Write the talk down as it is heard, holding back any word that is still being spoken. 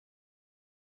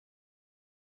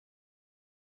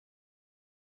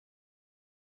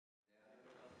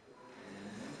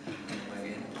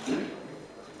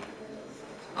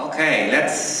Okay,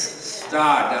 let's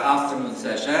start the afternoon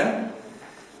session.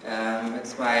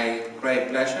 It's my great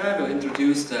pleasure to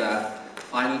introduce the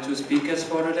final two speakers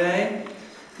for today.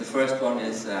 The first one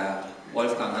is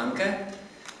Wolfgang Hanke,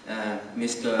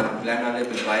 Mr. Planar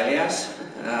Lipid Bilayers,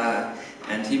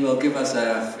 and he will give us,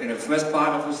 in the first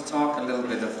part of his talk, a little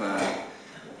bit of a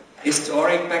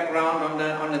historic background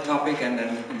on the topic, and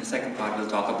then in the second part we'll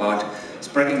talk about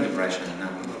spreading depression.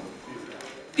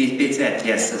 BZ,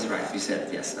 yes, that's right,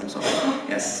 BZ, yes, I'm sorry.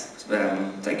 Yes,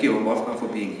 thank you, Wolfgang, for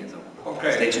being here. So,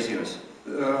 okay. Stage is yours.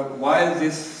 Why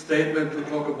this statement to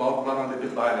talk about planar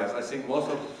lipid bilayers? I think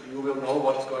most of you will know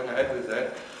what's going ahead with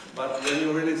that. But when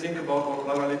you really think about what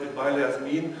planar lipid bilayers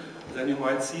mean, then you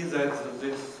might see that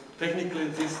technically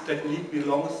this technique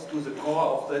belongs to the core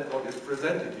of that what is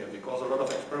presented here, because a lot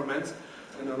of experiments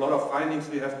and a lot of findings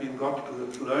we have been got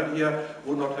to learn here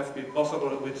would not have been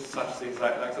possible with such things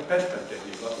like the patch-pad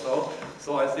technique.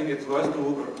 So I think it's worth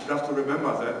just to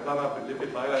remember that planar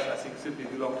lipid bilayers, I think, simply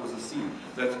belong to the scene.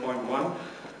 That's point one.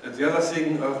 And the other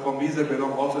thing for me, they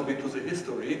belong also a bit to the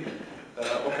history.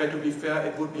 Okay, to be fair,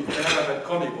 it would be fairer that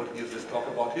Connie would give this talk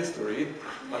about history,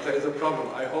 but there is a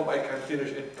problem. I hope I can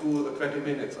finish in 20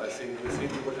 minutes. I think we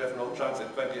simply would have no chance in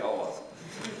 20 hours.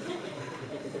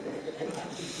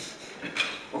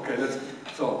 Okay,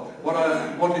 so what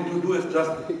I wanted to do is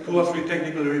just 2 or 3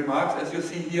 technical remarks. As you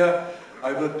see here,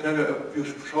 I will tell you a few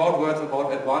short words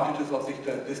about advantages of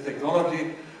this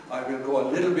technology. I will go a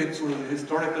little bit through the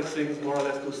historical things, more or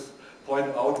less to point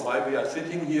out why we are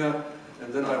sitting here.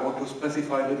 And then I want to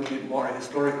specify a little bit more a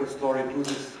historical story to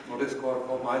this, what is called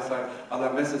from my side,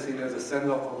 alamecicine as a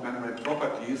sensor for membrane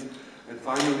properties. And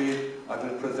finally, I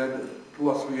will present 2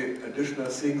 or 3 additional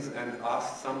things and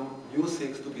ask some new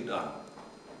things to be done.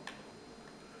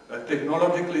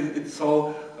 Technologically, it's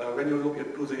so, when you look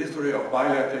into the history of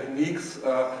bilayer techniques,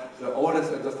 the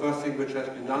oldest and the first thing which has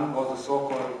been done was the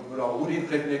so-called Belousov-Zhabotinsky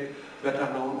technique,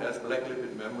 better known as black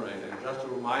lipid membrane. And just to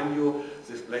remind you,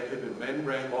 this black lipid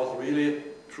membrane was really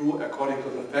true according to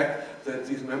the fact that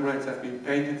these membranes have been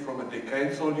painted from a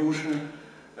decane solution,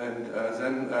 and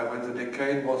then when the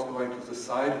decane was going to the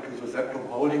side, to the septum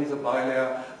holding the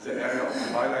bilayer, the area of the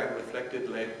bilayer and reflected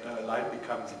light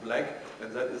becomes black,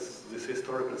 and that is this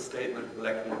historical statement,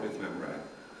 black lipid membrane.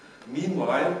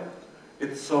 Meanwhile,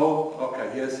 it's so,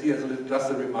 okay, here's just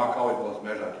a remark how it was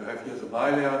measured. You have here the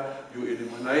bilayer, you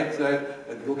illuminate that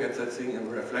and look at that thing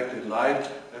in reflected light,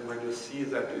 and when you see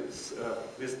that it's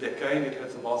this decane, it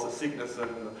has about the thickness and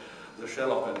the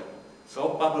shell of a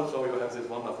soap bubble, so you have these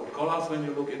wonderful colors when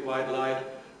you look in white light,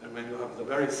 and when you have the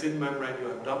very thin membrane, you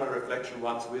have double reflection,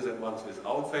 once with and once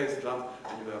without phase jump,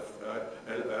 and you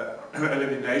have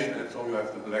elimination, and so you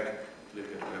have the black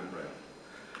lipid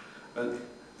membrane.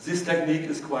 This technique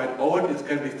is quite old, it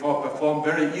can be performed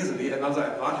very easily. Another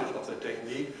advantage of the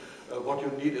technique, what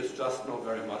you need is just not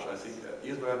very much. I think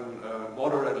even a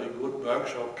moderately good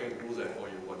workshop can do that for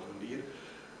you, what you need.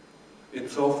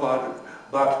 Insofar,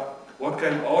 but what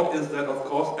came out is that, of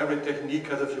course, every technique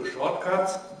has a few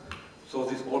shortcuts. So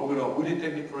this old Belousov-Zhabotinsky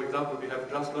technique, for example, we have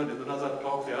just learned in another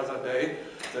talk the other day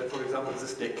that, for example,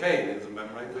 this decane in the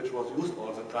membrane, which was used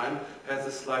all the time, has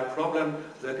a slight problem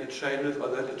that it changes or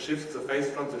that it shifts the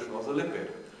phase transition of the lipid.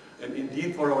 And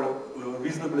indeed, for a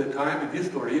reasonable time in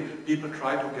history, people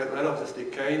tried to get rid of this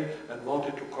decane and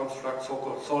wanted to construct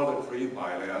so-called solvent-free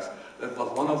bilayers. That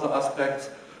was one of the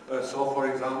aspects. So, for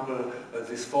example,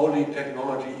 this folding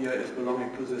technology here is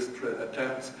belonging to this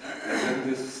attempts, and then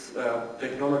this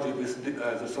technology with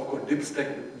the so-called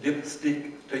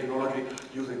dipstick technology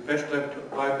using patch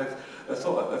pipettes.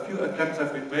 So a few attempts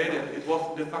have been made, and it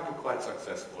was de facto quite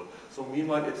successful. So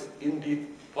meanwhile, it's indeed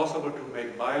possible to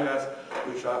make bilayers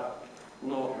which are,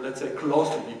 let's say, close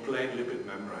to the plain lipid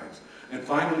membranes. And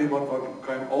finally, what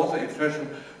came also in fashion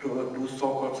to do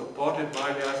so-called supported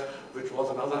bilayers, which was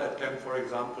another attempt, for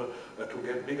example, to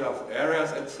get bigger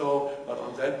areas and so. But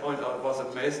on that point, I was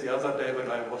amazed the other day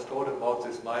when I was told about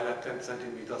this bilayer 10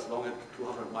 centimeters long and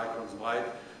 200 microns wide.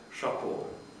 Chapeau.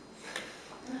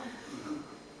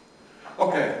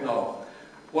 Okay, now,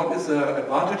 what is the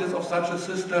advantages of such a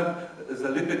system? The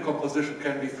lipid composition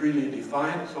can be freely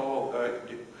defined, so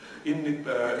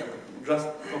just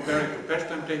comparing to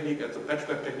patch-pad technique and the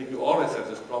patch-pad technique, you always have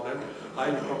this problem.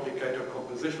 Highly complicated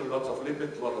composition, lots of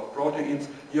lipids, lots of proteins.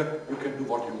 Here, you can do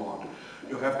what you want.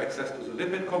 You have access to the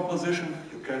lipid composition.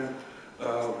 You can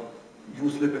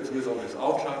use lipids with or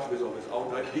without charge, with or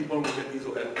without dipole.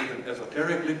 You can even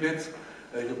esoteric lipids.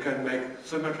 You can make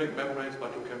symmetric membranes,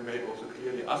 but you can make also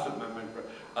clearly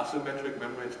asymmetric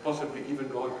membranes, possibly even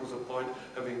going to the point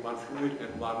having one fluid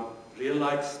and one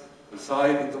gel-like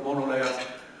side in the monolayers.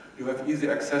 You have easy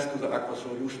access to the aqueous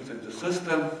solutions in the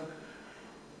system.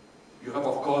 You have,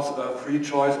 of course, a free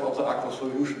choice of the aqueous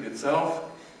solution itself.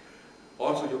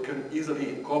 Also, you can easily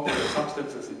incorporate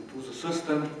substances into the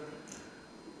system.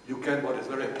 You can, what is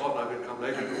very important, I will come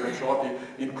later to that shortly,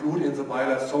 include in the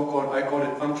bilayer so-called, I call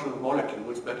it functional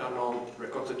molecules, better known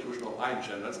reconstitution of ion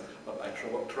channels, but I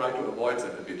try to avoid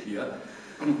that a bit here.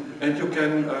 And you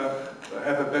can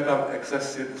have a better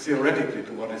access theoretically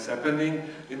to what is happening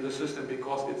in the system,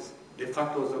 because it's de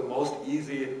facto the most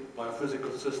easy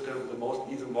biophysical system, the most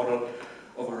easy model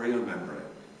of a real membrane.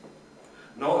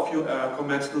 Now a few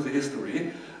comments to the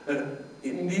history.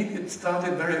 Indeed, it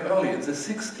started very early in the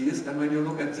 60s, and when you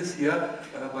look at this here,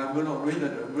 by Müller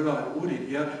and Udi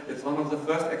here, it's one of the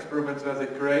first experiments where they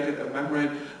created a membrane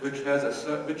which had a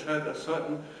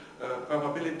certain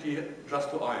permeability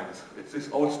just to ions. It's this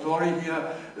old story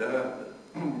here.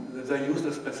 They used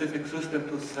a specific system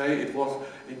to say it was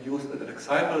induced an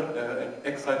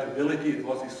excitability. It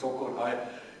was this so-called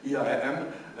EIM,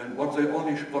 and what they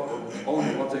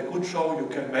could show, you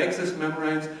can make these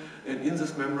membranes, and in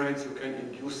these membranes you can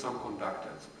induce some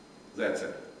conductance. That's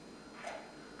it.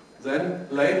 Then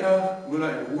later,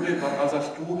 Müller and Rudin, but others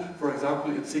too, for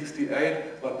example in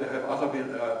 '68, but there have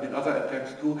been other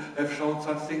attempts too, have shown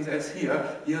such things as here.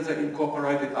 Here they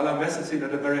incorporated alamecicin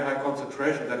at a very high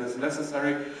concentration that is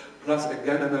necessary, plus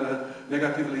again a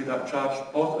negatively charged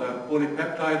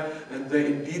polypeptide, and they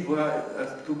indeed were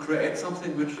to create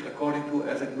something which, according to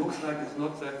as it looks like, is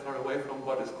not that far away from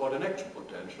what is called an action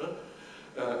potential.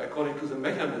 According to the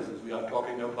mechanisms we are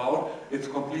talking about, it's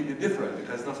completely different. It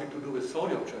has nothing to do with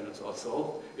sodium channels or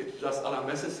so. It's just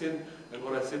alamecicin and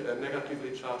what I said, a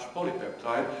negatively charged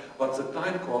polypeptide. But the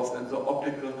time course and the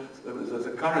optical,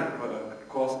 the current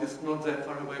course is not that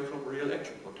far away from real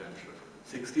action potential.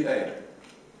 68.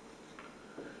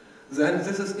 Then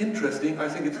this is interesting. I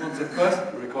think it's not the first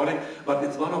recording, but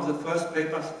it's one of the first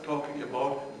papers talking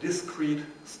about discrete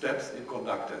steps in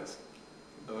conductance.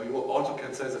 You also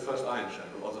can say the first ion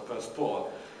channel or the first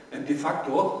pore. And de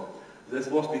facto, this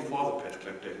was before the patch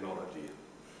clamp technology.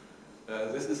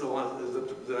 This is the one,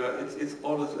 it's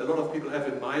always, a lot of people have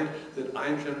in mind that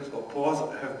ion channels or pores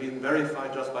have been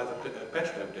verified just by the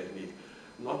patch clamp technique.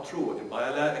 Not true. In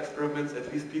bilayer experiments, at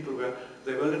least people were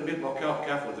a little bit more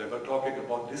careful. They were talking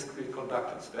about discrete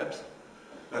conductance steps.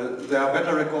 There are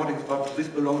better recordings, but this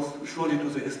belongs surely to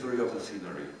the history of the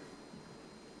scenery.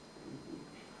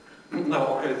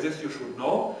 Now, okay, this you should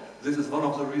know. This is one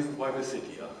of the reasons why we sit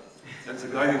here. And the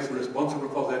guy who's responsible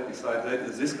for that, besides that,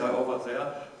 is this guy over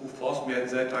there, who forced me at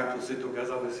that time to sit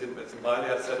together with him at the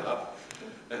bilayer setup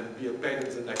and be a pain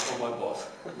in the neck for my boss.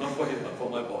 Not for him, but for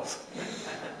my boss.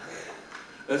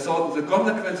 So the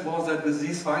consequence was that with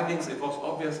these findings, it was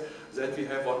obvious that we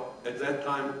have what at that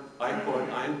time I called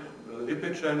ion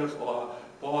lipid channels or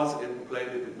pores in plain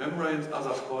lipid membranes,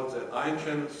 others called them ion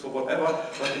channels, so whatever,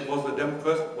 but it was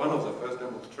one of the first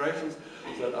demonstrations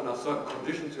that under certain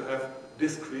conditions you have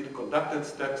discrete conductance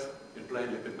steps in plain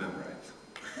lipid membranes.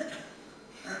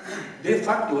 De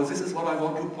facto, this is what I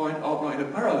want to point out now in a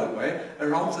parallel way,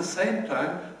 around the same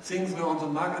time things were on the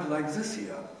market like this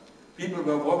here. People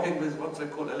were working with what they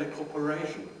call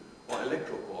electroporation or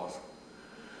electropores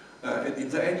in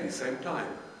the 80s, same time.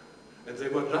 And they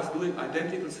were just doing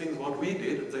identical things what we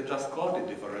did, they just called it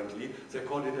differently. They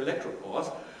called it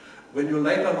electropores. When you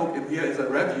later look, and here is a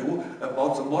review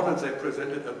about the models they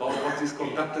presented about what these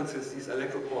conductances, these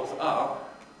electropores are,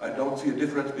 I don't see a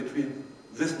difference between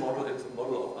this model and the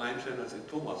model of ion channels in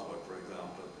Thomas' work, for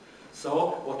example.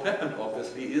 So what happened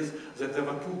obviously is that there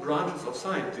were two branches of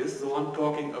scientists, the one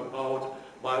talking about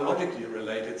biologically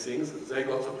related things, they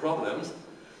got the problems,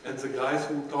 and the guys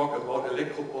who talk about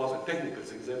electropores and technical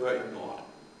things, they were ignored.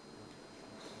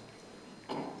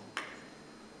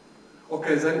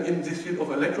 Okay, then in this field of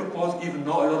electropores, even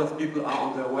now a lot of people are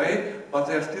on their way, but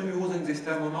they are still using this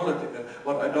terminology.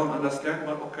 What I don't understand,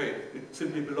 but okay, it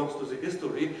simply belongs to the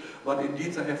history, but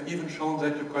indeed they have even shown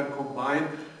that you can combine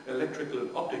electrical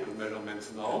and optical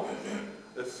measurements now.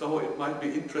 So it might be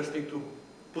interesting to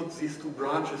put these two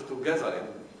branches together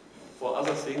for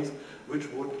other things, which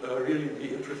would really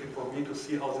be interesting for me to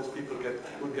see how these people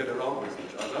would get around with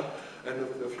each other. And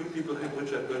a few people which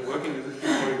have been working in this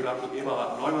field, for example,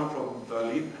 Eberhard Neumann from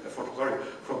Berlin,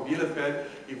 from Bielefeld,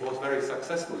 he was very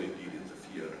successful indeed in the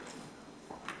field.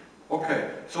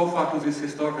 Okay, so far to these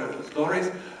historical stories.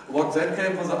 What then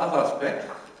came was the other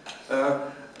aspect.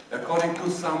 According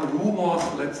to some rumors,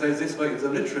 let's say this way in the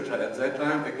literature at that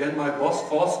time, again my boss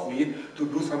forced me to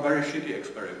do some very shitty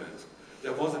experiments.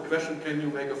 There was a question, can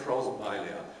you make a frozen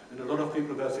bilayer? And a lot of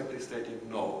people were simply stating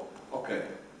no. Okay,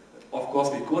 Of course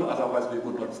we could, otherwise we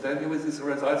would not stand here with these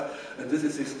results. And this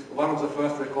is one of the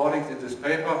first recordings in this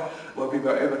paper where we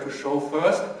were able to show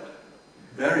first,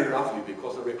 very roughly,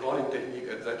 because the recording technique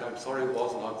at that time, sorry,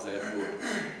 was not that good.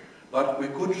 But we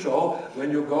could show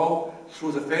when you go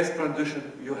through the phase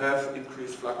transition, you have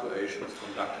increased fluctuations,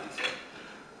 conductance.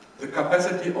 The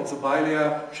capacity of the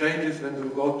bilayer changes when you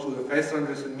go to the phase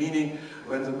transition, meaning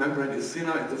when the membrane is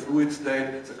thinner in the fluid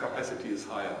state, the capacity is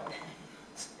higher.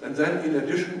 And then in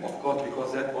addition, of course,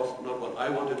 because that was not what I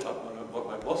wanted, but what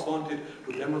my boss wanted,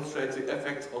 to demonstrate the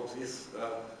effects of these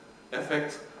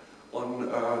effects on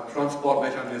transport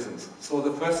mechanisms. So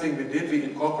the first thing we did, we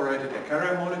incorporated a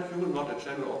carrier molecule, not a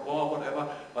channel or core or whatever,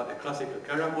 but a classical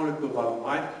carrier molecule,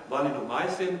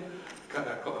 valinomycin,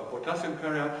 potassium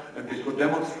carrier, and we could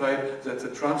demonstrate that the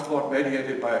transport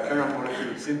mediated by a carrier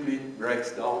molecule simply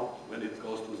breaks down when it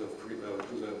goes to the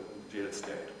gel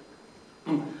state.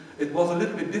 It was a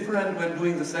little bit different when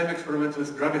doing the same experiments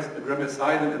with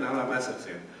gramicidin and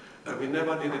alamecicin. We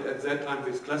never did it at that time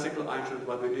with classical ion channels,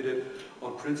 but we did it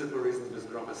on principal reasons with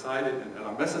gramicidin and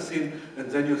alamecicin. And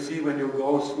then you see when you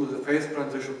go through the phase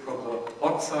transition from the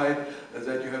hot side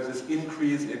that you have this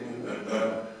increase in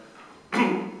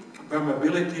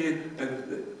permeability,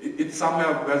 and it's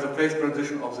somewhere where the phase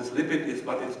transition of this lipid is,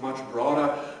 but it's much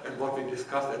broader. And what we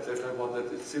discussed at that time was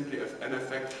that it's simply an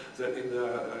effect that in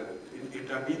the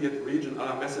intermediate region,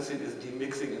 alamecicin is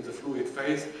demixing in the fluid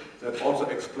phase. That also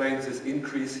explains this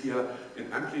increase here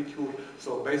in amplitude.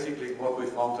 So basically what we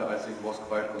found there, I think, was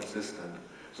quite consistent.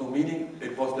 So meaning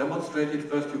it was demonstrated,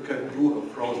 first you can do a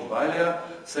frozen bilayer,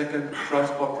 second,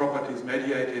 transport properties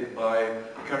mediated by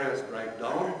carriers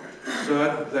breakdown,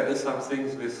 third, there is some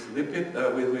things with lipid,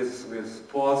 with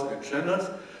pores and channels,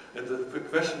 and the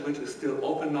question which is still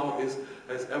open now is,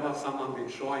 has ever someone been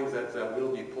showing that there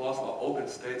will be pores or open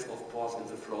states of pores in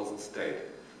the frozen state?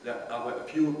 There are a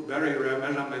few very rare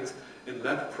measurements in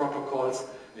lab protocols.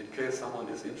 In case someone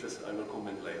is interested, I will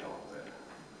comment later on that.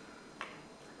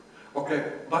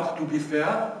 Okay, but to be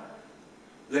fair,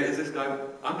 there is this guy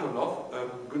Antonov,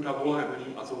 Günther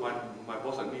Hohenheim, also my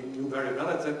boss and me knew very well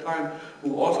at that time,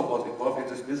 who also was involved in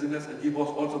this business, and he was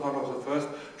also one of the first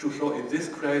to show in this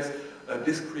case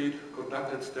discrete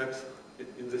conductance steps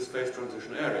in this phase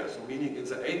transition area. So meaning in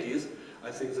the 80s,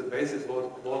 I think the basis was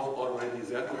already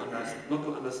there to understand, not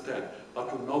to understand, but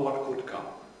to know what could come.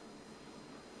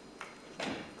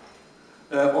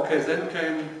 Okay, then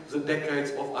came the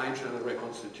decades of ion channel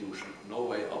reconstitution, no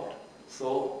way out.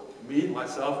 So me,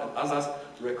 myself, and others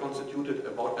reconstituted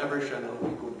about every channel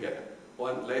we could get,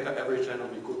 or later every channel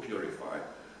we could purify.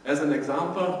 As an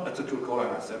example,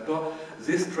 acetylcholine receptor,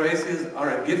 these traces are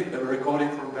a recording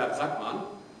from Bert Sackmann.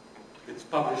 It's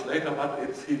published later, but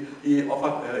he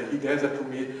gave that to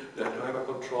me to have a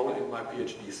control in my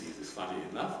PhD thesis, funny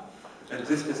enough. And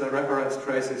this is a reference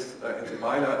traces in the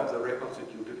bilayer of the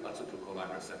reconstituted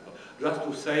acetylcholine receptor. Just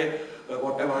to say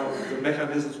whatever the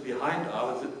mechanisms behind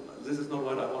are, this is not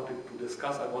what I wanted to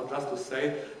discuss. I want just to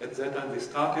say at that time we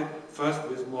started first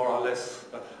with more or less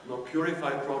not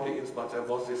purified proteins, but there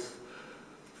was this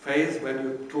phase when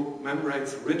you took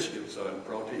membranes rich in certain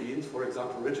proteins, for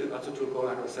example, rich in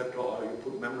acetylcholine receptor, or you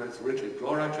put membranes rich in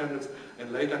chloride channels,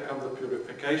 and later comes the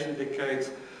purification decades.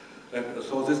 And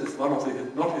so this is one of the,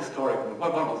 not historical,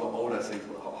 but one of the older things,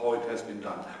 how it has been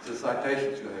done. The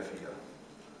citations you have here.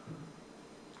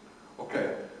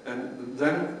 Okay, and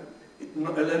then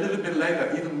a little bit later,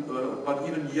 but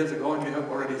even years ago, and we have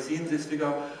already seen this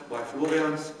figure by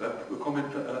Florian's comment,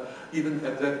 even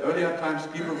at that earlier times,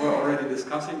 people were already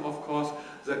discussing, of course,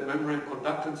 that membrane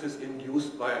conductances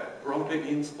induced by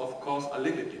proteins, of course, are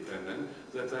lipid dependent,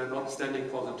 that they're not standing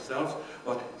for themselves,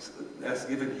 but as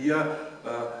given here,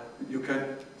 you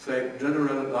can say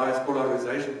generalized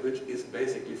polarization, which is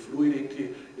basically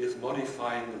fluidity, is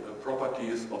modifying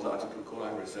properties of the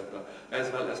acetylcholine receptor,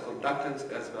 as well as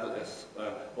conductance, as well as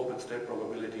open state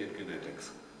probability and kinetics.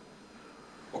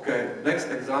 Okay, next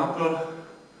example,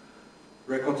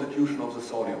 reconstitution of the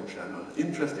sodium channel.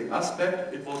 Interesting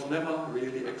aspect, it was never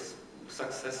really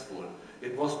successful.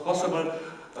 It was possible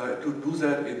to do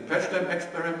that in patch-lamp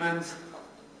experiments.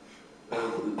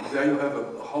 There you have a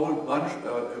whole bunch,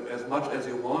 as much as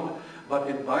you want, but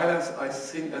in bilayers, I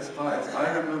think, as far as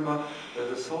I remember,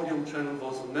 the sodium channel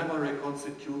was never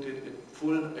reconstituted in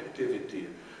full activity.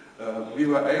 We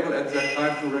were able at that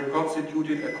time to reconstitute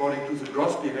it according to the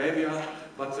gross behavior,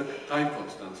 but the time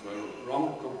constants were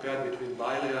wrong compared between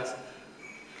bilayers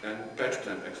and patch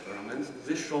clamp experiments.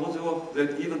 This shows you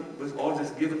that even with all these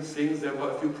given things, there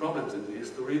were a few problems in the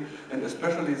history, and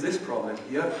especially this problem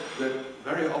here, that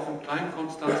very often time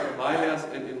constants in bilayers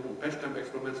and in patch clamp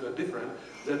experiments were different.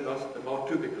 That was about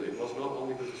typical. It was not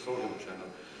only with the sodium channel.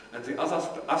 And the other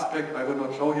aspect I will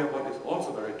not show here, but is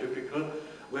also very typical,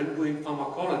 when doing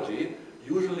pharmacology,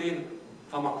 usually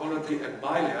pharmacology at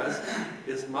bilayers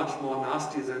is much more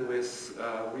nasty than with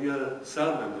real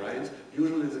cell membranes.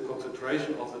 Usually the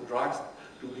concentration of the drugs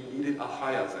to be needed are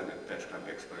higher than in patch clamp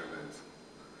experiments.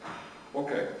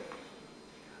 Okay.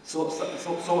 So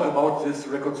about this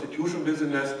reconstitution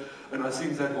business, and I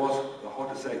think that was, how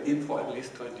to say, in for at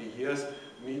least 20 years.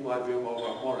 Meanwhile, we were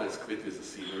more or less quit with the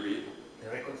scenery. The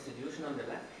reconstitution on the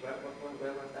left, where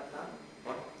was that done?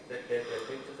 What? The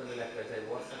pictures on the left, where it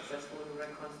was successful in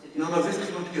reconstitution? No, this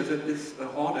is not here. That is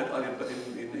Honnef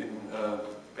in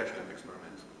patch clamp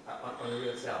experiments. On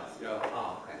real cells? Yeah.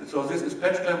 Oh, okay. So this is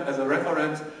patch clamp as a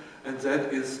reference, and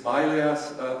that is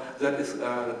bilayers. That is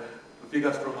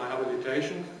figures from my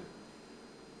habilitation.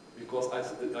 Because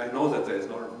I know that there is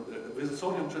no, with the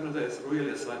sodium channel there is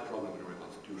really a slight problem in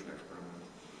reconstitution experiments.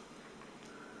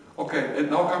 Okay, and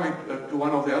now coming to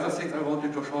one of the other things I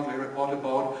wanted to shortly report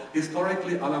about.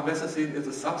 Historically, alamecicine is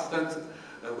a substance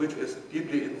which is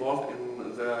deeply involved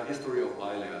in the history of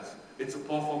bilayers. It's a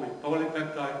pore-forming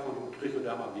polypeptide from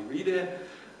Trichoderma viride,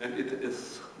 and it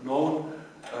is known,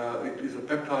 it is a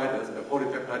peptide, as a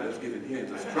polypeptide as given here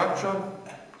in the structure,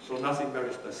 so nothing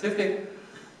very specific.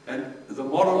 And the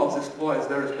model of this pore is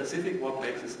very specific. What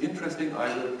makes this interesting,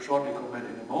 I will shortly comment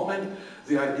in a moment.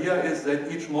 The idea is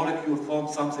that each molecule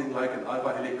forms something like an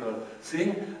alpha helical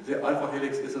thing. The alpha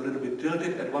helix is a little bit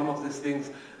tilted at one of these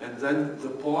things, and then the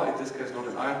pore, in this case not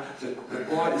an ion, the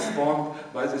pore is formed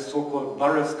by this so-called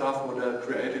Barrel-Staff model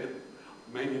created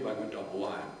mainly by Günther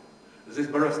Hohenheim. This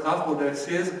Barrel-Staff model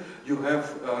says you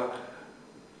have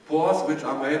pores which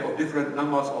are made of different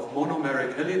numbers of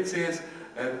monomeric helices,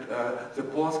 and the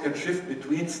pores can shift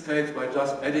between states by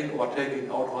just adding or taking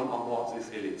out one or more of these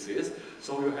helices.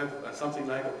 So you have something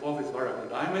like a pore with variable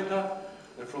diameter,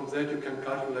 and from that you can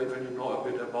calculate, when you know a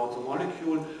bit about the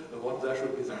molecule, what there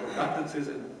should be the conductances,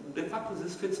 and de facto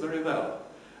this fits very well.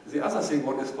 The other thing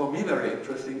what is for me very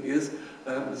interesting is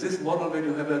this model, when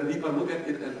you have a deeper look at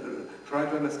it and try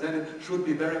to understand it, should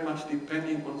be very much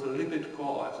depending on the lipid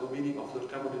core, so meaning of the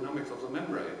thermodynamics of the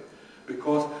membrane.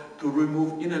 Because to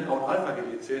remove in and out alpha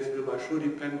helices will by sure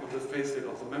depend on the phase state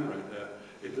of the membrane.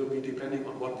 It will be depending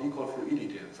on what we call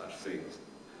fluidity and such things.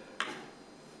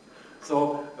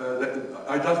 So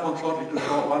I just want shortly to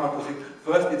show one or two things.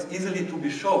 First, it's easily to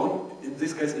be shown, in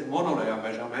this case in monolayer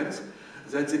measurements,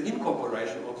 that the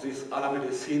incorporation of these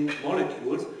alamedicine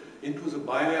molecules into the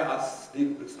bilayer are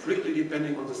strictly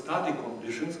depending on the starting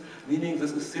conditions, meaning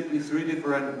this is simply 3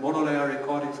 different monolayer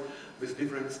recordings with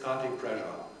different starting pressure.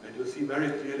 And you see very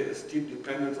clearly a steep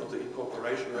dependence of the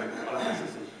incorporation rate of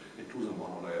alamecicine into the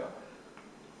monolayer.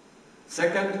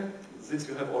 Second, since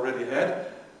you have already had,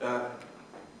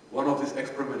 one of these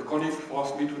experiments Honnef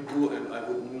forced me to do, and I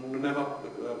would never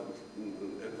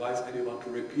advise anyone to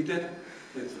repeat it.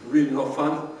 It's really no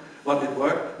fun, but it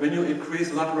worked. When you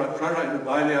increase lateral pressure in the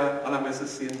bilayer,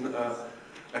 alamecicine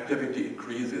activity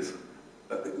increases.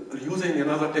 Using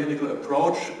another technical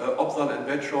approach, Opsahl and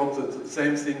Wett showed the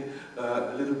same thing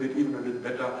a little bit, even a little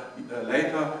better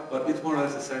later, but it's more or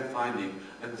less the same finding.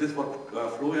 And this is what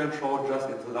Florian showed just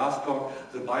in the last talk,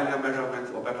 the bilayer measurements,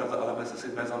 or better the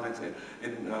alamecicine measurements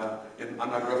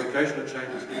under gravitational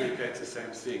changes indicates the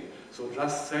same thing. So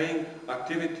just saying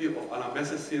activity of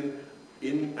alamecicine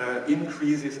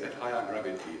increases at higher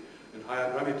gravity. And higher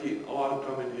gravity in our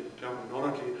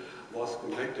terminology was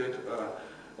connected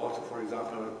also, for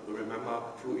example, remember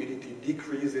fluidity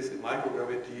decreases in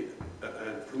microgravity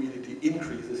and fluidity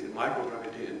increases in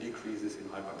microgravity and decreases in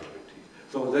hypergravity.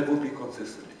 So that would be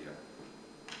consistent here.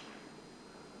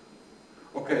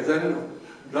 Okay, then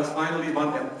just finally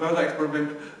one further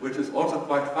experiment which is also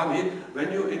quite funny.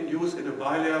 When you induce in a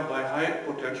bilayer by high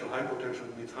potential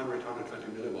means 100, 120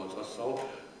 millivolts or so,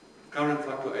 current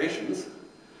fluctuations,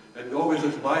 and go with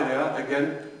this bilayer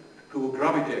again to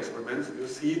gravity experiments, you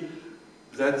see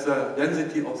that the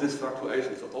density of this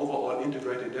fluctuation, so overall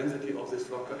integrated density of this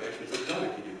fluctuation is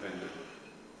gravity dependent.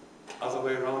 Other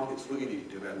way around, it's fluidity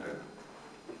dependent.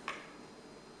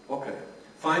 Okay.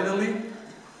 Finally,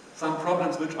 some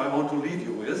problems which I want to leave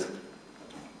you with.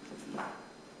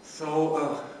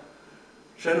 So,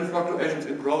 channel fluctuations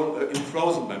in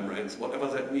frozen membranes, whatever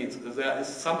that means. There is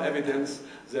some evidence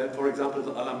that, for example,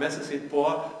 the alamecicine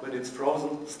pore, when it's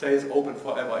frozen, stays open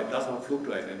forever. It does not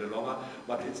fluctuate any longer,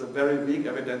 but it's a very weak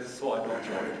evidence, so I don't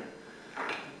show it.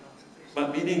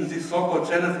 But meaning these so-called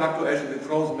channel fluctuations in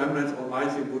frozen membranes on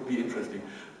mycin would be interesting.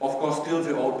 Of course, still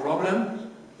the old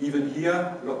problem, even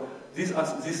here, look, these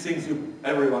things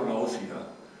everyone knows here.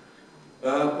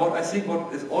 What I think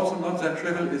what is also not that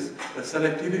trivial is the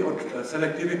selectivity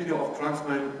of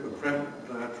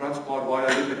transport via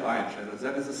lipid ion channels.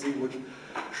 That is a thing which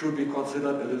should be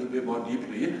considered a little bit more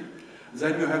deeply.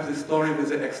 Then you have this story with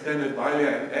the extended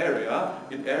bilayer in area.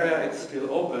 In area it's still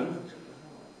open.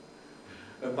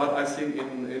 But I think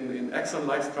in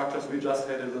axon-like structures we just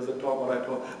had it as a talk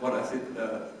what I said.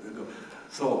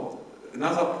 So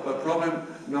another problem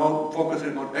now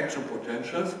focusing on action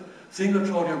potentials. Single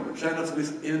sodium channels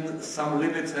within some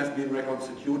lipids have been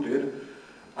reconstituted.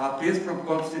 RPs from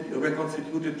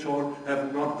reconstituted channels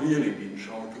have not really been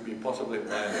shown to be possibly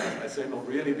viable. I say not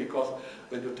really because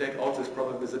when you take out this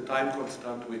problem with the time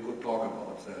constant, we could talk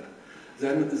about that.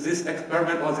 Then this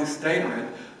experiment or this statement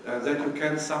that you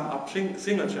can sum up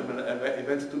single channel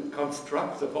events to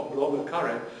construct the global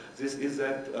current, this is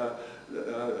that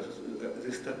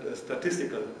this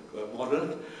statistical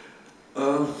model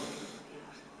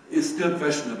is still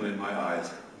questionable in my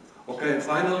eyes. Okay, and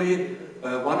finally,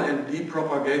 1D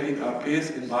propagating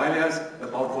RPs in bilayers,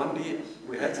 about 1D,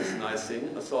 we had this nice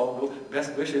thing, so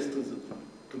best wishes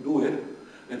to do it.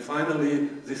 And finally,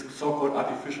 this so-called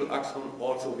artificial axon,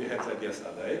 also we had that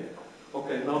yesterday.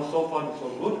 Okay, now so far so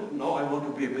good. Now I want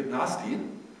to be a bit nasty.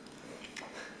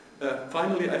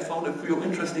 Finally, I found a few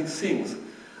interesting things.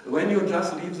 When you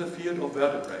just leave the field of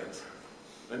vertebrates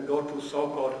and go to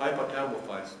so-called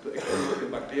hyperthermophiles, to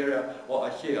extend bacteria or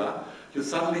archaea, you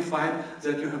suddenly find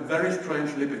that you have very strange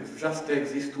lipids. Just take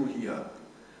these two here.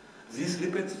 These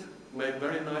lipids make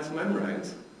very nice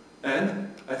membranes, and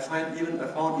I found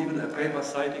even a paper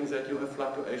citing that you have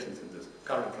fluctuations in this,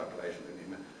 current fluctuation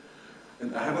in them.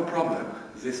 And I have a problem.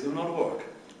 This will not work.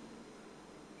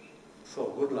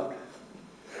 So good luck.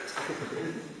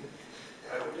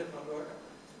 Why would it not work?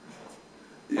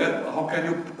 Yeah, how can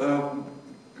you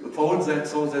fold that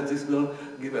so that this will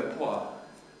give a pore?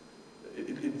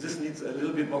 This needs a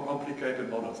little bit more complicated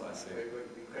models, I say.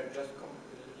 We can just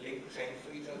link chains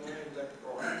to each other in that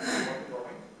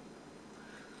drawing.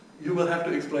 You will have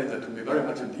to explain that to me very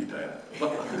much in detail.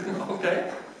 But,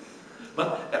 okay?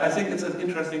 But I think it's an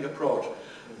interesting approach.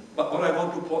 But what I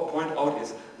want to point out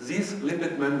is these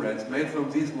lipid membranes made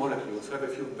from these molecules have a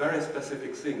few very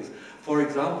specific things. For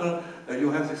example,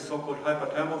 you have these so-called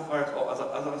hyperthermophiles or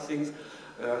other things.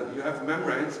 You have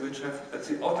membranes which have at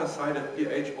the outer side a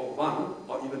pH of 1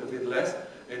 or even a bit less,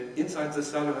 and inside the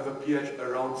cell you have a pH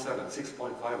around 7,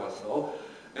 6.5 or so.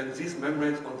 And these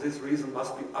membranes, on this reason,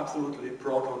 must be absolutely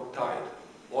proton tight.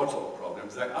 Also a problem.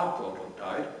 They are proton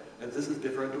tight, and this is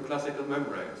different to classical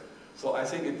membranes. So I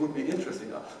think it would be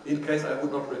interesting. In case I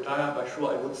would not retire, but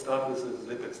sure I would start with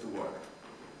the lipids to work.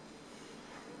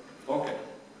 Okay.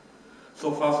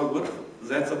 So far so good.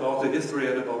 That's about the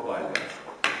history and about bilayers.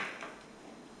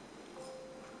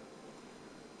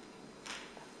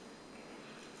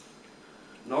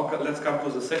 Now let's come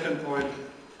to the second point,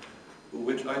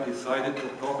 which I decided to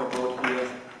talk about here,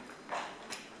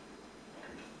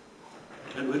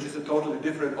 and which is a totally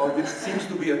different, or which seems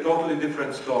to be a totally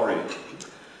different story.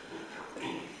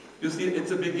 You see, at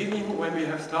the beginning, when we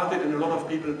have started, and a lot of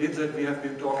people did that, we have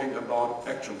been talking about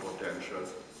action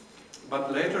potentials.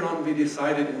 But later on, we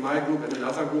decided in my group and in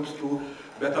other groups to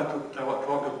better to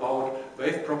talk about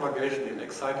wave propagation in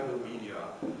excitable media.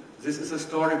 This is a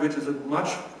story which is a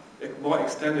much more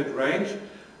extended range.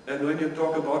 And when you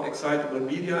talk about excitable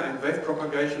media and wave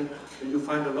propagation, you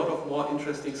find a lot of more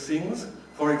interesting things.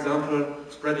 For example,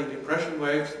 spreading depression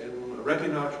waves in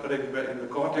retina, spreading in the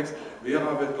cortex.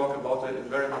 Vera will talk about that in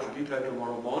very much detail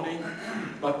tomorrow morning.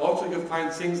 But also you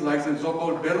find things like the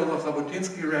so-called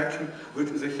Belousov-Zhabotinsky reaction, which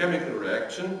is a chemical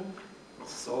reaction.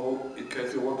 So, in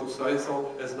case you want to say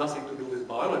so, it has nothing to do with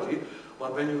biology.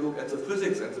 But when you look at the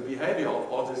physics and the behavior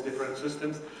of all these different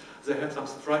systems, they have some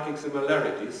striking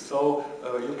similarities. So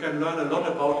you can learn a lot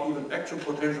about even action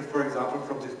potential, for example,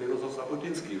 from this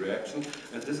Belousov-Zhabotinsky reaction.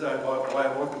 And this is why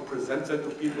I want to present that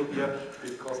to people here,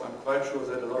 because I'm quite sure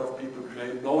that a lot of people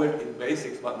may know it in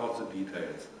basics, but not the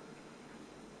details.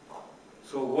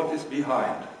 So what is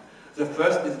behind? The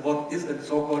first is what is a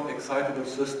so-called excitable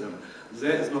system.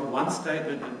 There is not one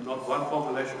statement and not one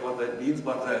formulation what that means,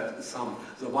 but there is some.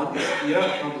 The one is here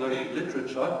from the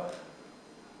literature.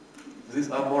 These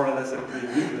are more or less the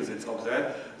prerequisites of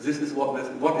that. This is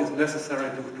what is necessary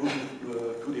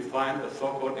to define a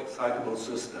so-called excitable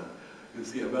system. You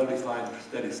see a well-defined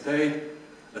steady state,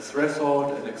 a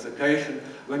threshold, an excitation.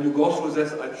 When you go through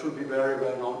this, it should be very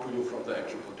well known to you from the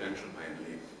action potential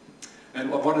mainly. And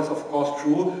what is of course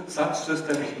true, such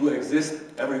systems do exist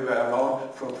everywhere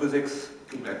around, from physics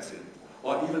to medicine,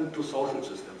 or even to social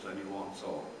systems when you want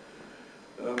so.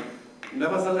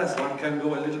 Nevertheless, one can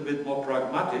go a little bit more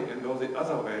pragmatic and go the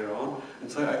other way around, and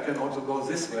so I can also go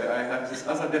this way. I have this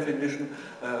other definition.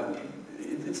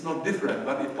 It's not different,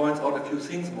 but it points out a few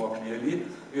things more clearly.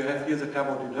 You have here the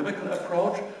thermodynamical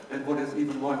approach, and what is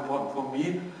even more important for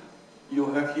me, you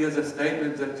have here the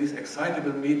statement that these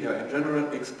excitable media in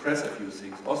general express a few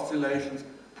things: oscillations,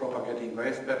 propagating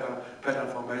wave pattern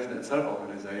formation, and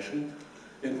self-organization.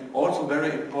 And also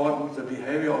very important, the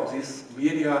behavior of these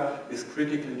media is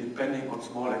critically depending on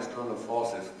small external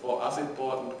forces. For us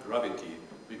important, gravity,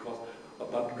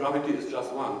 but gravity is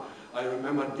just one. I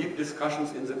remember deep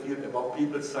discussions in the field about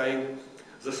people saying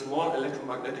the small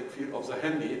electromagnetic field of the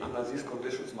handy under these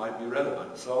conditions might be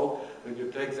relevant. So when you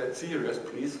take that serious,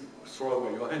 please throw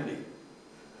away your handy.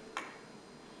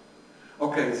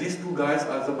 Okay, these two guys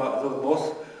are the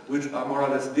both which are more or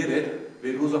less did it,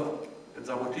 Belousov and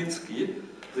Zhabotinsky.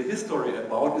 The history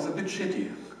about is a bit shitty.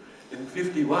 In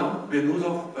 '51,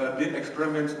 Belousov did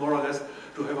experiments more or less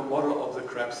to have a model of the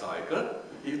Krebs cycle.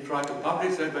 He tried to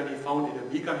publish that. When he found in a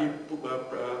beaker, he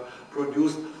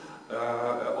produced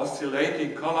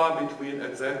oscillating color between,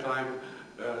 at that time,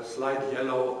 slight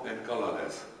yellow and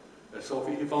colorless. So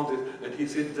he found it, and he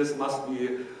said this must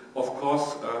be, of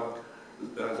course,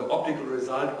 the optical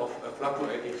result of a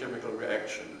fluctuating chemical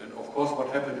reaction. And of course, what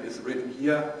happened is written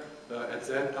here. At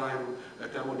that time,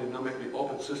 thermodynamically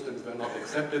open systems were not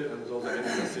accepted, and so the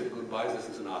editor said, goodbye, this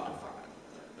is an artifact.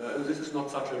 This is not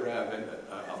such a rare event,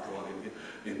 after all,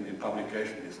 in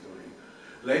publication history.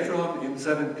 Later on, in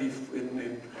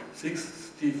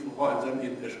 64, and then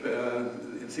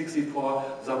in 64,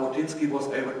 Zhabotinsky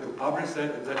was able to publish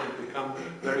that, and that it became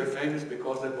very famous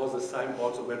because that was the time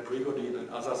also when Progadin and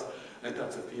others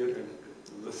entered the field, and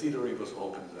the scenery was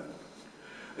open then.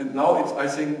 And now it's, I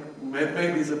think,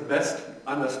 maybe the best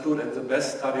understood and the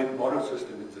best studied model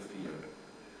system in the field.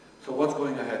 So what's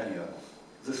going ahead here?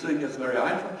 This thing is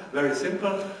very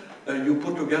simple. You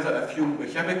put together a few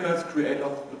chemicals, create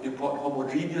an important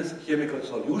homogeneous chemical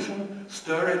solution,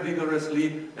 stir it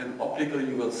vigorously, and optically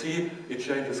you will see it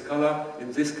changes color.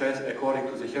 In this case, according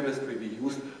to the chemistry we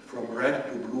used, from red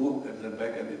to blue, and then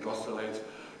back, and it oscillates,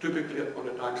 typically on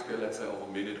a time scale, let's say, of a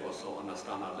minute or so under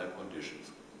standard lab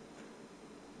conditions.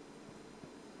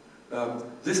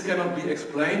 This cannot be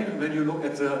explained when you look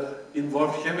at the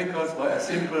involved chemicals by a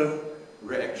simple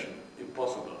reaction.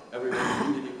 Impossible. Everybody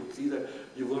immediately could see that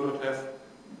you will not have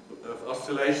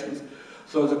oscillations.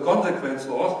 So the consequence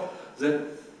was that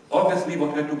obviously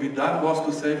what had to be done was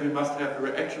to say we must have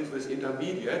reactions with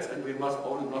intermediates, and we must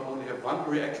not only have one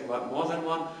reaction but more than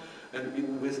one.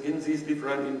 And within these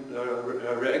different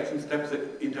reaction steps, the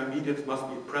intermediates must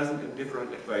be present in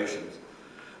different equations.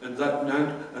 And that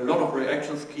meant a lot of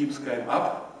reaction schemes came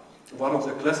up. One of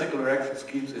the classical reaction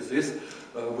schemes is this,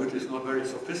 which is not very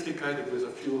sophisticated, with a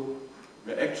few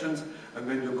reactions. And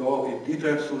when you go in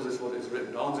detail through this, what is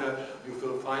written down there, you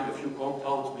will find a few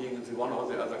compounds being in the one or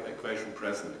the other equation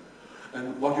present.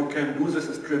 And what you can do, this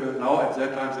is trivial now. At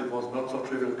that time, it was not so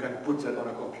trivial. You can put that on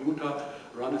a computer,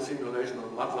 run a simulation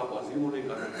on MATLAB or Simulink.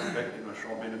 I will come back in a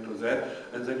short minute to that.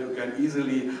 And then you can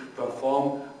easily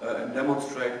perform and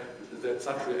demonstrate that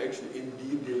such reaction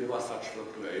indeed delivers such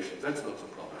fluctuations. That's not the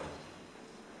problem.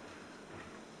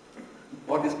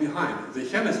 What is behind? The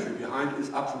chemistry behind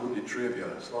is absolutely trivial.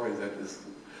 Sorry, that is.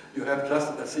 You have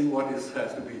just a thing what is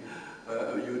has to be.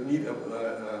 You need a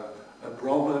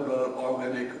probable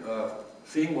organic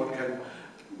thing. What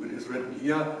is written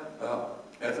here?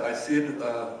 As I said,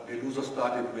 Belousov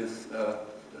started with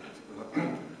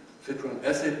citric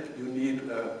acid. You need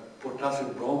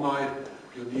potassium bromide.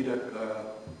 You need a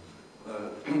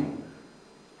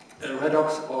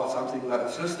redox or something like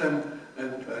a system,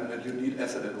 and you need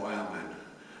acid environment.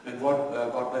 And what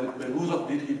Belousov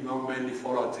did, he mainly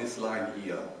followed this line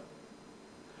here.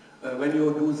 When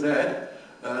you do that,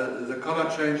 the color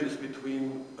change is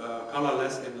between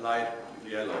colorless and light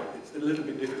yellow. It's a little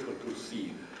bit difficult to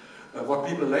see. What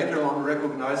people later on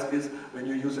recognized is when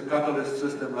you use a catalyst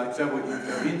system like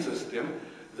Zhabotinsky system,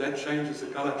 that changes the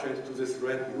color change to this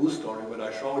red-blue story that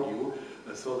I showed you.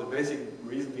 So the basic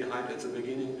reason behind at the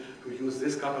beginning to use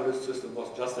this catalyst system was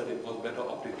just that it was better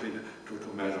optically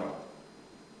to measure.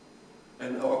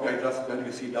 And okay, just when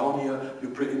you see down here,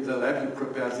 in the lab you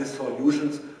prepare these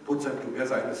solutions, put them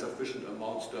together in a sufficient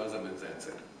amount, stir them, and that's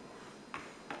it.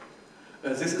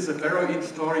 This is a ferroin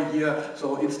story here,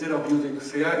 so instead of using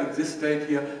Ser in this state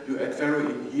here, you add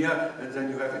ferroin here, and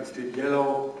then you have instead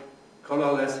yellow,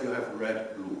 colorless, you have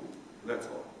red, blue. That's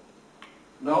all.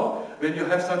 Now, when you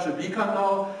have such a beaker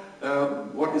now,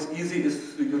 What is easy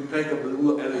is you take a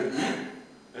blue LED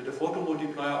and a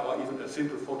photomultiplier or even a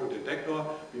simple photodetector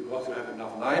because you have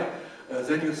enough light.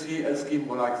 Then you see a scheme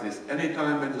like this.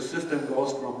 Anytime when the system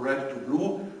goes from red to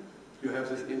blue, you have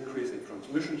this increase in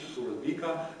transmission through the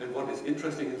beaker. And what is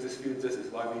interesting in this field, this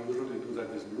is why we usually do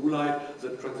that with blue light. The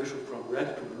transition from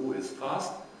red to blue is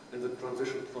fast, and the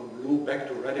transition from blue back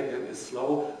to red again is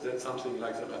slow. That's something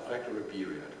like the refractory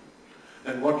period.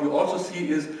 And what you also see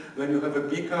is when you have a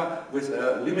beaker with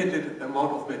a limited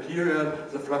amount of material,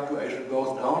 the fluctuation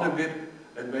goes down a bit.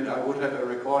 And when I would have a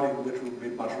recording which would be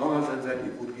much longer than that,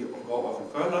 it would go often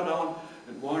further down.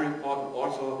 And more important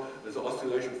also, the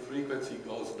oscillation frequency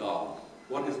goes down.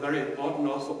 What is very important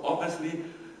also, obviously,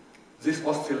 this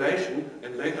oscillation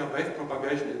and later wave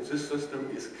propagation in this system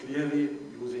is clearly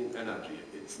using energy.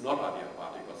 It's not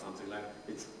adiabatic or something like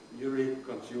that. It's really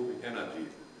consuming energy.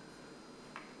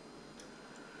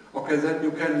 Okay, then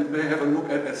you may have a look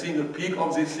at a single peak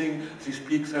of this thing. These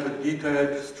peaks have a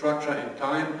detailed structure in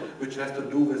time, which has to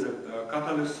do with the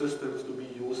catalyst systems to be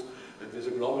used and with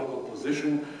the global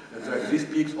composition. And so these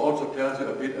peaks also tell you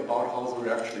a bit about how the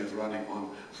reaction is running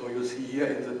on. So you see here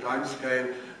in the time scale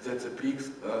that the peaks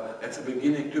at the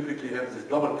beginning typically have this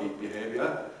double peak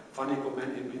behavior. Funny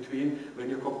comment in between. When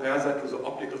you compare that to the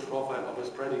optical profile of a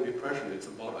spreading depression, it's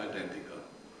about identical.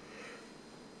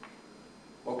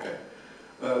 Okay.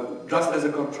 Just as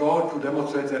a control to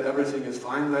demonstrate that everything is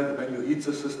fine, then when you heat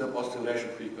the system, oscillation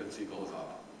frequency goes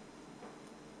up.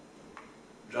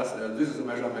 Just this is a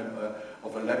measurement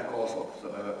of a lab course of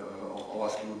our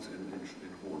students in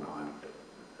Hohenheim.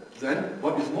 Then,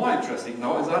 what is more interesting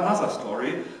now is another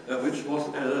story, which was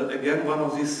again one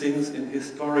of these things in his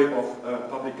story of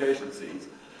publication things.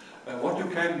 What you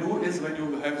can do is when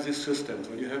you have these systems,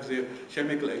 when you have the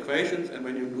chemical equations and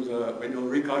when you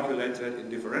recalculate that in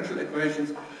differential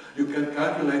equations, you can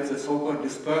calculate the so-called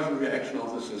dispersion reaction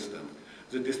of the system.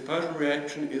 The dispersion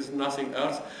reaction is nothing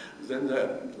else than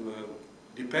the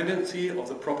dependency of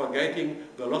the propagating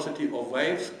velocity of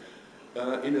waves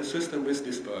in a system with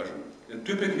dispersion. And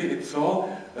typically it's so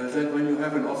that when you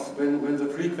have when the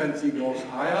frequency goes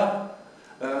higher,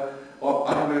 or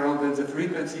other way around, when the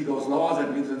frequency goes lower,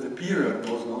 that means when the period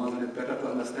goes longer, then it's better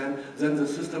to understand, then the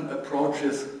system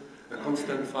approaches a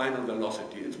constant final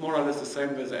velocity. It's more or less the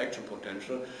same with the action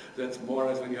potential. That's more or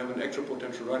less when you have an action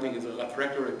potential running in the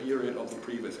refractory period of the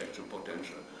previous action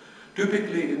potential.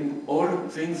 Typically in all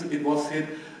things it was said,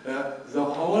 the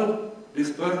whole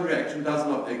dispersion reaction does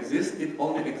not exist, it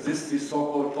only exists this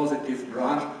so-called positive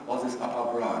branch or this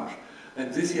upper branch.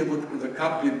 And this here would be the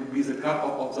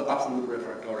cutoff of the absolute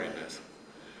refractoriness.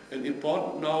 And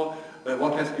important now,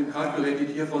 what has been calculated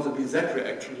here for the BZ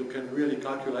reaction, you can really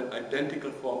calculate identical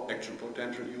for action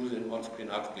potential using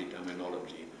Hodgkin-Huxley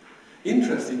terminology.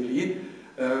 Interestingly,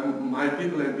 my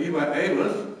people and we were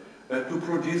able to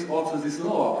produce also this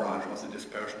lower branch of the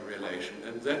dispersion relation.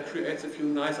 And that creates a few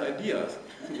nice ideas.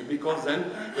 Because then,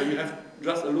 when you have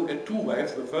just a look at two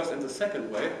waves, the first and the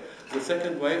second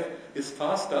wave is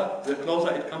faster the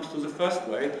closer it comes to the first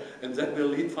wave, and that will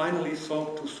lead finally to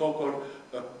so-called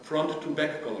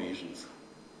front-to-back collisions.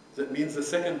 That means the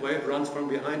second wave runs from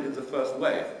behind in the first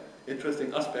wave.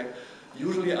 Interesting aspect.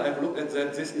 Usually I've looked at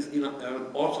that, this is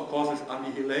also causes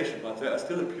annihilation, but there are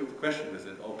still a few questions with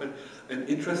it open. And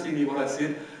interestingly, what I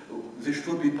said, this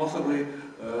should be possibly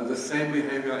the same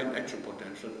behavior in action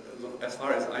potential. As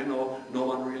far as I know, no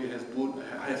one really has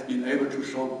been able to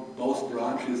show both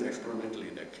branches experimentally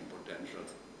in action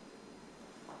potentials.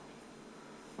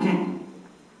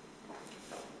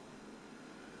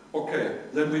 Okay,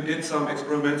 then we did some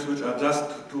experiments which are just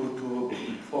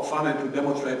for fun and to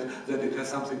demonstrate that it has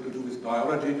something to do with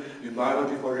biology. In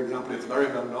biology, for example, it's very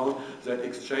well known that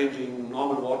exchanging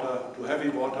normal water to heavy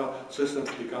water systems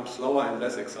become slower and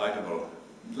less excitable.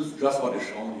 This is just what is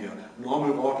shown here.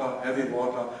 Normal water, heavy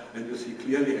water, and you see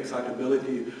clearly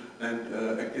excitability and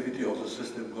activity of the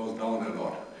system goes down a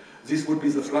lot. This would be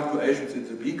the fluctuations in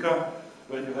the beaker.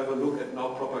 When you have a look at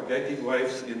now propagating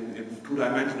waves in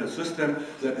two-dimensional system,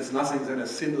 that is nothing than a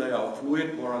thin layer of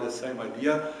fluid, more or less same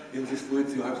idea. In these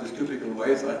fluids you have these typical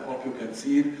waves, I hope you can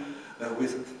see it.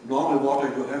 With normal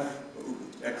water you have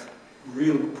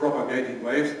real propagating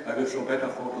waves. I will show better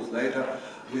photos later.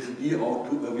 With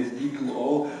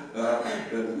D2O,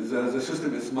 the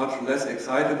system is much less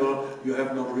excitable. You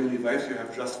have not really waves, you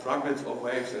have just fragments of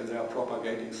waves and they are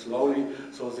propagating slowly.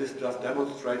 So this just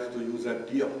demonstrates to you that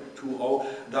D2O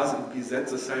does in BZ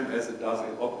the same as it does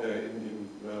in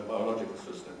biological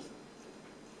systems.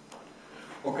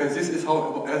 Okay, this is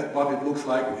what it looks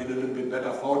like in a little bit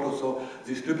better photo. So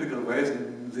these typical waves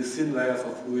in these thin layers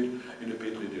of fluid in a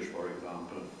petri dish, for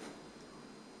example.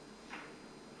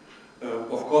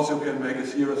 Of course, you can make a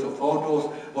series of photos.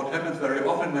 What happens very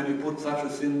often when you put such a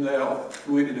thin layer of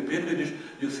fluid in a petri dish,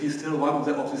 you see still one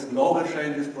of these global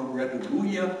changes from red to blue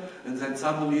here, and then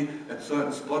suddenly at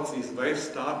certain spots these waves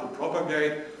start to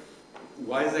propagate.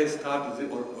 Why they start,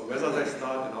 or whether they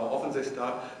start and how often they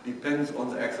start, depends on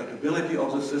the excitability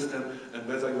of the system and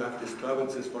whether you have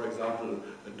disturbances, for example,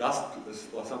 dust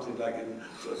or something like it.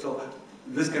 So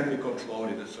this can be controlled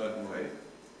in a certain way.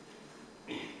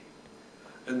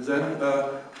 And then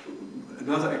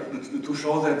to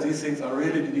show that these things are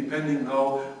really depending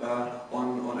now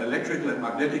on electrical and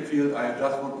magnetic field, I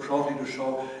just want shortly to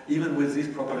show even with these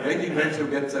propagating waves you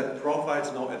get that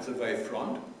profiles now at the wave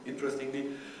front.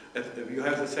 Interestingly, you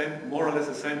have the same, more or less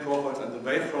the same profiles at the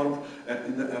wave front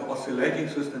in the oscillating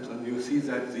systems, and you see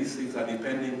that these things are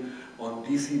depending on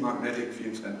DC magnetic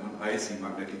fields and on IC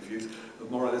magnetic fields,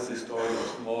 more or less the story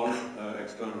of small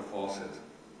external forces.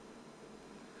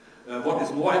 What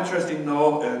is more interesting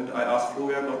now, and I asked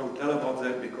Florian not to tell about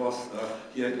that because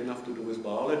he had enough to do with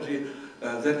biology,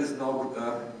 that is now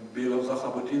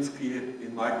Belousov-Zhabotinsky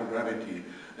in microgravity.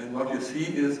 And what you see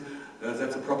is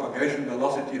that the propagation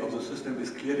velocity of the system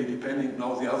is clearly depending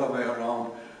now the other way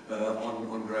around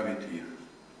on gravity.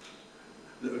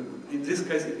 In this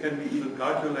case it can be even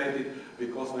calculated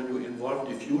because when you involve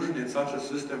diffusion in such a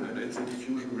system, and it's a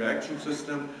diffusion reaction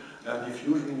system,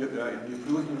 diffusion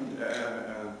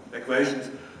equations,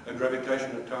 a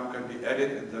gravitational term can be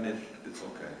added and then it's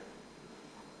okay.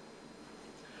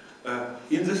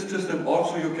 In this system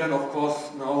also you can of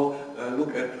course now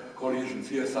look at collisions.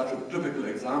 Here is such a typical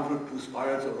example, two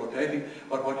spirals are rotating,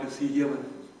 but what you see here,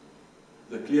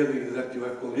 the clear thing is that you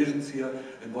have collisions here,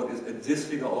 and what is at this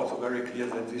figure also very clear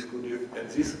that these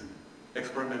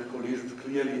experimental collisions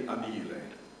clearly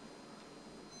annihilate.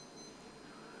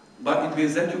 But in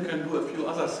BZ you can do a few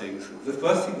other things. The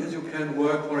first thing is you can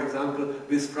work, for example,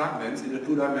 with fragments in a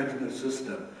two-dimensional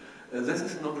system. This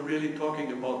is not really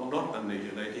talking about not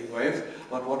annihilating waves,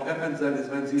 but what happens then is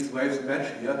when these waves match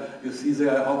here, you see they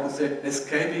are, how to say,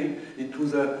 escaping into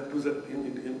the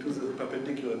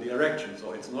perpendicular direction.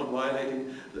 So it's not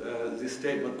violating this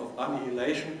statement of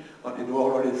annihilation, but it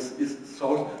already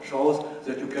shows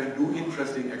that you can do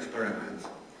interesting experiments.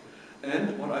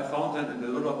 And what I found then, and a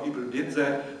lot of people did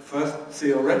that, first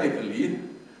theoretically,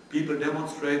 people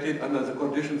demonstrated under the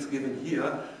conditions given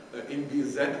here, in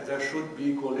BZ there should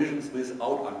be collisions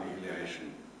without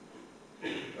annihilation.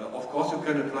 Of course you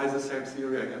can apply the same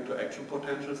theory again to action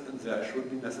potentials, and there should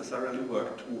be necessarily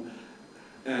work too.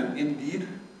 And indeed,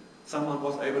 someone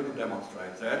was able to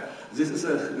demonstrate that. This is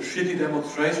a shitty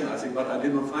demonstration, I think, but I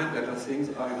did not find better things.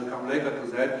 I will come later to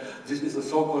that. This is a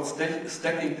so-called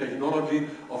stacking technology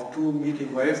of two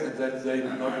meeting waves, and that they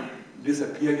not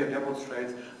disappear here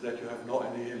demonstrates that you have no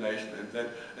annihilation.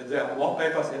 And there are more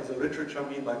papers in the literature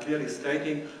by clearly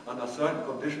stating under certain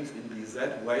conditions in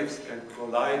BZ waves can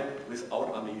collide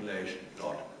without annihilation.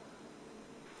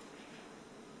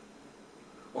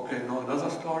 Okay, now another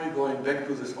story going back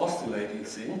to this oscillating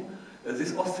thing.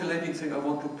 This oscillating thing, I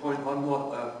want to point one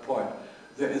more point.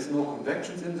 There is no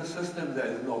convections in the system, there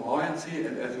is no buoyancy,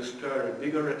 and as you stir it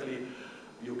vigorously,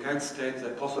 you can state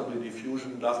that possibly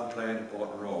diffusion doesn't play an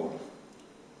important role.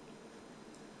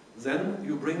 Then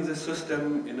you bring this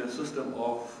system in a system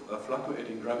of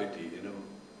fluctuating gravity, in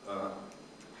a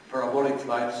parabolic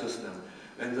flight system.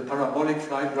 And the parabolic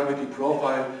flight gravity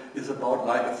profile is about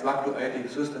like a fluctuating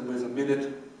system with a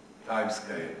minute time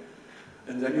scale.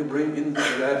 And then you bring into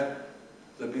that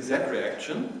the BZ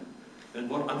reaction, and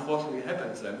what unfortunately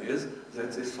happens then is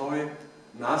that this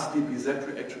nasty BZ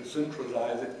reaction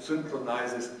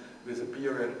synchronizes with the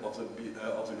period of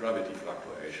the gravity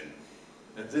fluctuation.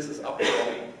 And this is up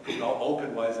to now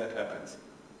open why that happens.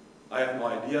 I have no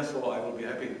idea, so I will be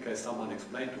happy in case someone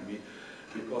explained to me,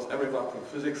 because everyone from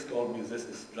physics told me this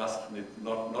is just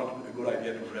not a good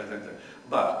idea to present it.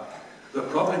 But the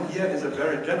problem here is a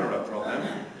very general problem.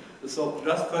 So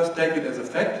just first take it as a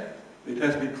fact. It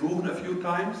has been proven a few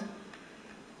times.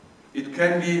 It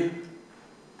can be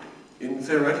in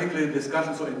theoretical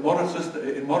discussion, so in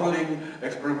modeling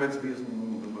experiments,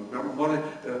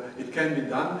 it can be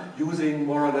done using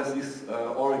more or less this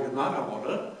originator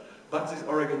model. But this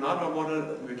originator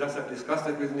model, we just have discussed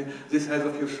it with me, this has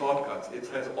a few shortcuts. It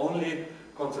has only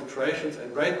concentrations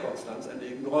and rate constants and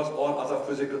ignores all other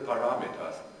physical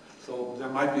parameters. So there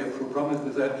might be a few problems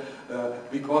with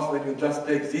that, because when you just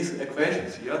take these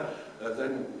equations here,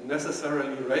 then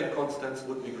necessarily rate constants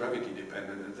would be gravity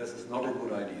dependent, and this is not a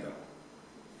good idea.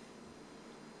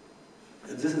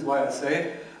 And this is why I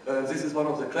say this is one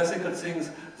of the classical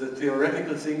things. The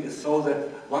theoretical thing is so that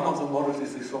one of the models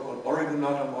is the so-called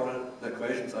originator model. The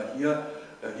equations are here.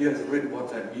 Here is written what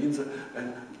that means,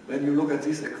 and when you look at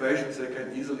these equations, they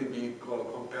can easily be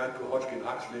compared to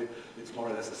Hodgkin-Huxley. It's more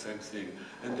or less the same thing.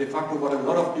 And de facto, what a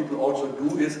lot of people also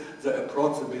do is they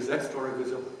approach the BZ story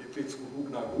with a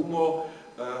Hugner-Gumo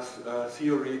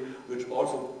theory, which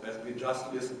also, as we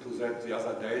just listened to that the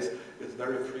other days, is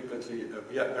very frequently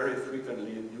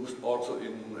used also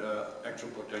in actual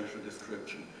potential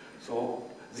description. So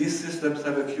these systems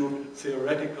have a few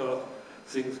theoretical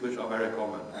things which are very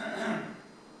common.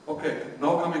 Okay,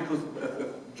 now coming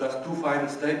to just two final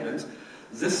statements.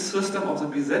 This system of the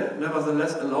BZ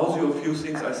nevertheless allows you a few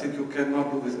things I think you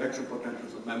cannot do with actual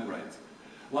potentials of membranes.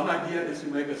 One idea is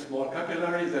you make a small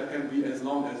capillary that can be as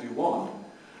long as you want,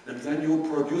 and then you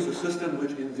produce a system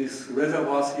which in these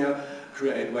reservoirs here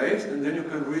create waves, and then you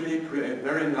can really create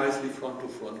very nicely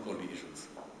front-to-front collisions.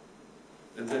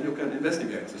 And then you can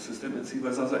investigate the system and see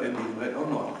whether they annihilate or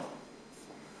not.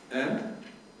 And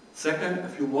second, a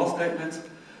few more statements.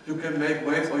 You can make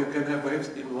waves, or you can have waves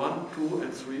in 1, 2,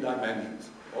 and 3 dimensions.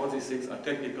 All these things are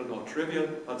technical, not trivial,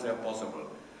 but they are possible.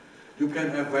 You can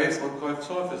have waves on curved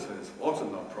surfaces, also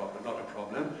not a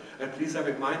problem. And please have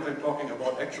in mind when talking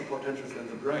about actual potentials in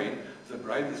the brain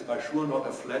is by sure not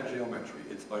a flat geometry.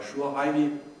 It's by sure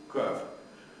highly curved.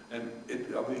 And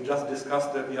we just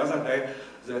discussed that the other day,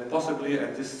 that possibly,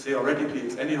 and this theoretically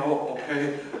is anyhow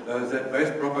okay, that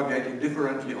waves propagating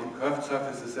differently on curved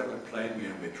surfaces than on plane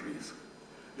geometries.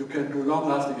 You can do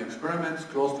long-lasting experiments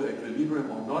close to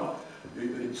equilibrium or not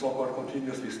in so-called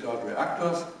continuously stirred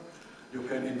reactors. You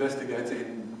can investigate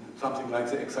in something like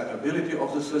the excitability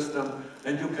of the system,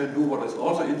 and you can do what is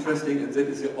also interesting, and that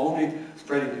is the only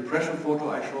spreading depression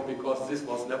photo I show, because this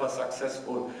was never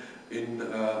successful in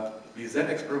BZ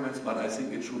experiments, but I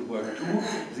think it should work too.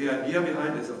 The idea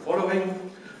behind is the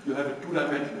following. You have a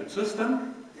two-dimensional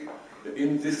system.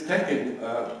 In this stacking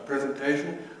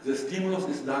presentation, the stimulus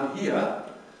is done here.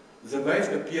 The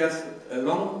wave appears a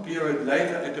long period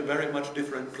later at a very much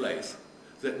different place.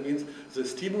 That means the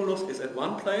stimulus is at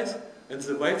one place and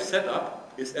the wave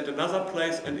setup is at another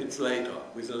place, and it's later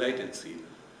with a latency.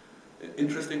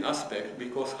 Interesting aspect,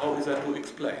 because how is that to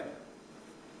explain?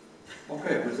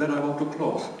 Okay, with that I want to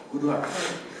close. Good luck.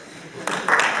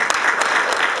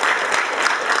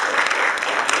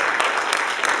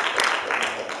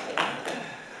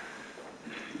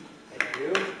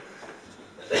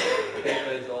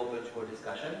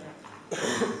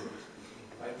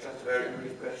 Just a very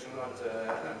brief question on the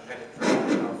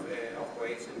penetration of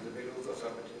waves in the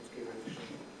Belousov-Zhabotinsky relation.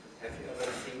 Have you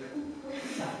ever seen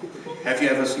it? Have you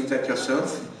ever seen that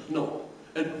yourself? No.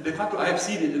 And de facto I have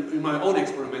seen it in my own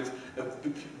experiments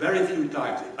very few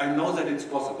times. I know that it's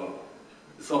possible.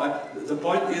 So the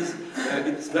point is,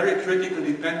 it's very critical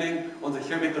depending on the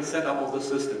chemical setup of the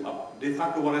system. De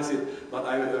facto what I said, but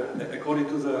according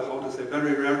to the, how to say,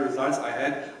 very rare results I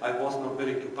had, I was not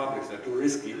willing to publish that, too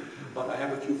risky, but I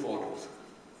have a few photos.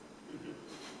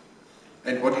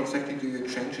 And what exactly do you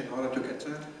change in order to get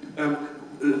that?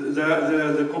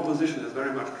 The composition is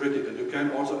very much critical. You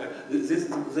can also,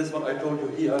 this what I told you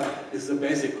here is the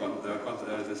basic,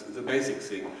 the basic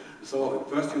thing. So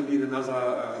first you need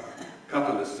another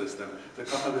catalyst system. The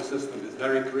catalyst system is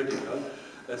very critical.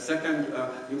 Second,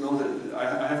 you know that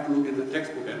I have to look in the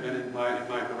textbook, and then in my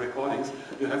recordings,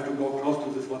 you have to go close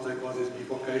to this, what they call this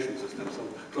bifurcation system, so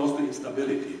close to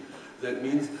instability. That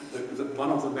means one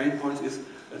of the main points is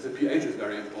the pH is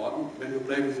very important. When you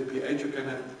play with the pH, you can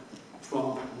have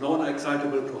from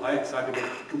non-excitable to high excitable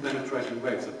to penetrating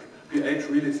waves. The pH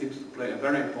really seems to play a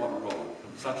very important role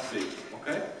in such things.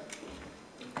 Okay?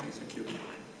 Okay, thank you.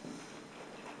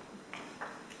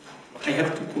 I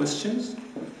have two questions.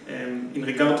 In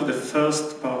regard to the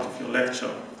first part of your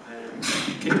lecture,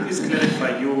 can you please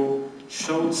clarify, you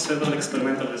showed several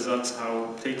experimental results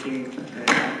how taking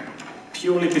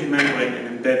pure lipid membrane and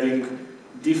embedding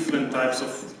different types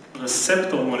of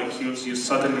receptor molecules, you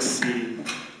suddenly see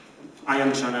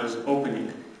ion channels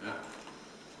opening.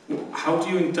 Yeah. How do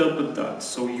you interpret that?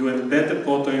 So you embed the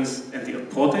proteins and the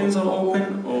proteins are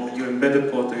open, or you embed the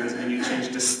proteins and you change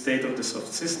the state of the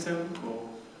soft system? Or?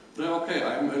 No, okay,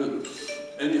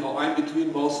 anyhow, I'm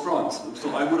between both fronts.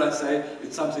 So I would say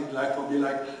it's something like, for me,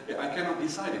 like, I cannot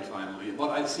decide it finally.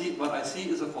 What I see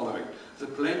is the following. The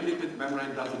plain lipid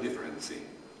membrane does a different thing.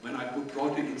 When I put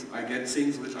proteins, I get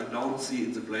things which I don't see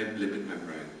in the plain lipid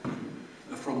membrane.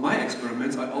 From my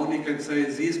experiments, I only can say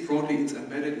these proteins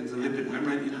embedded in the lipid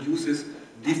membrane induces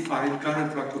defined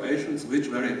current fluctuations, which,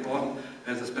 very important,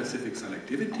 has a specific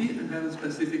selectivity and has a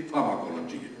specific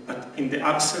pharmacology. But in the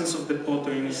absence of the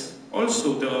proteins,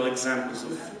 also there are examples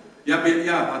of... Yeah,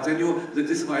 but then this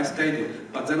is why I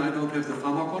stated. But then I don't have the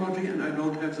pharmacology and I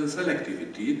don't have the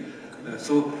selectivity.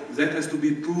 So that has to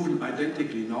be proven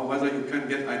identically. Now, whether you can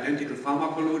get identical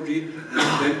pharmacology,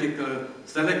 identical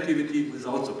selectivity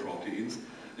without the proteins,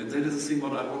 and that is the thing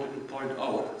what I wanted to point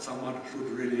out. Someone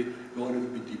should really go a little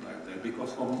bit deeper in that,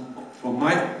 because from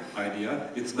my idea,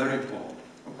 it's very important.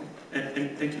 Okay.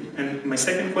 And thank you. And my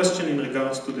second question in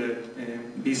regards to the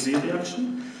BZ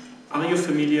reaction, are you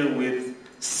familiar with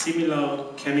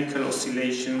similar chemical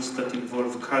oscillations that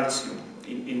involve calcium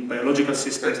in biological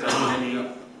systems?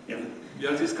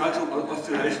 Yeah, these calcium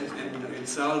oscillations in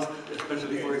cells,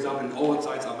 especially, for example, in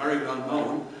oocytes, are very well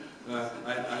known.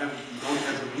 I don't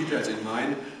have the details in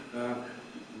mind.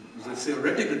 The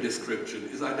theoretical description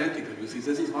is identical. You see,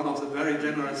 this is one of the very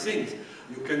general things.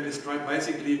 You can describe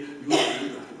basically,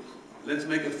 let's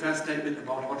make a fair statement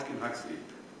about Hodgkin-Huxley.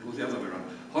 Go the other way around.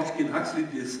 Hodgkin-Huxley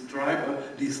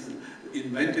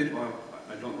invented, or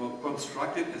I don't know,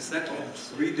 constructed a set of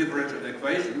 3 differential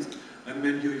equations, and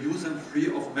when you use them free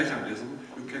of mechanism,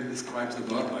 you can describe the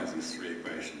world by these 3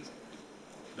 equations.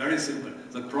 Very simple.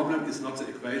 The problem is not the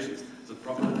equations. The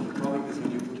problem is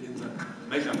when you put in the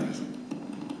mechanism.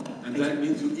 And that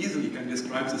means you easily can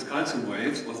describe these calcium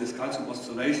waves or these calcium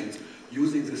oscillations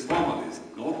using this formalism.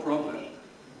 No problem.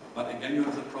 But again, you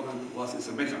have the problem, what is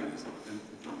the mechanism? And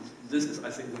this is,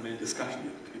 I think, the main discussion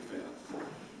here, to be fair.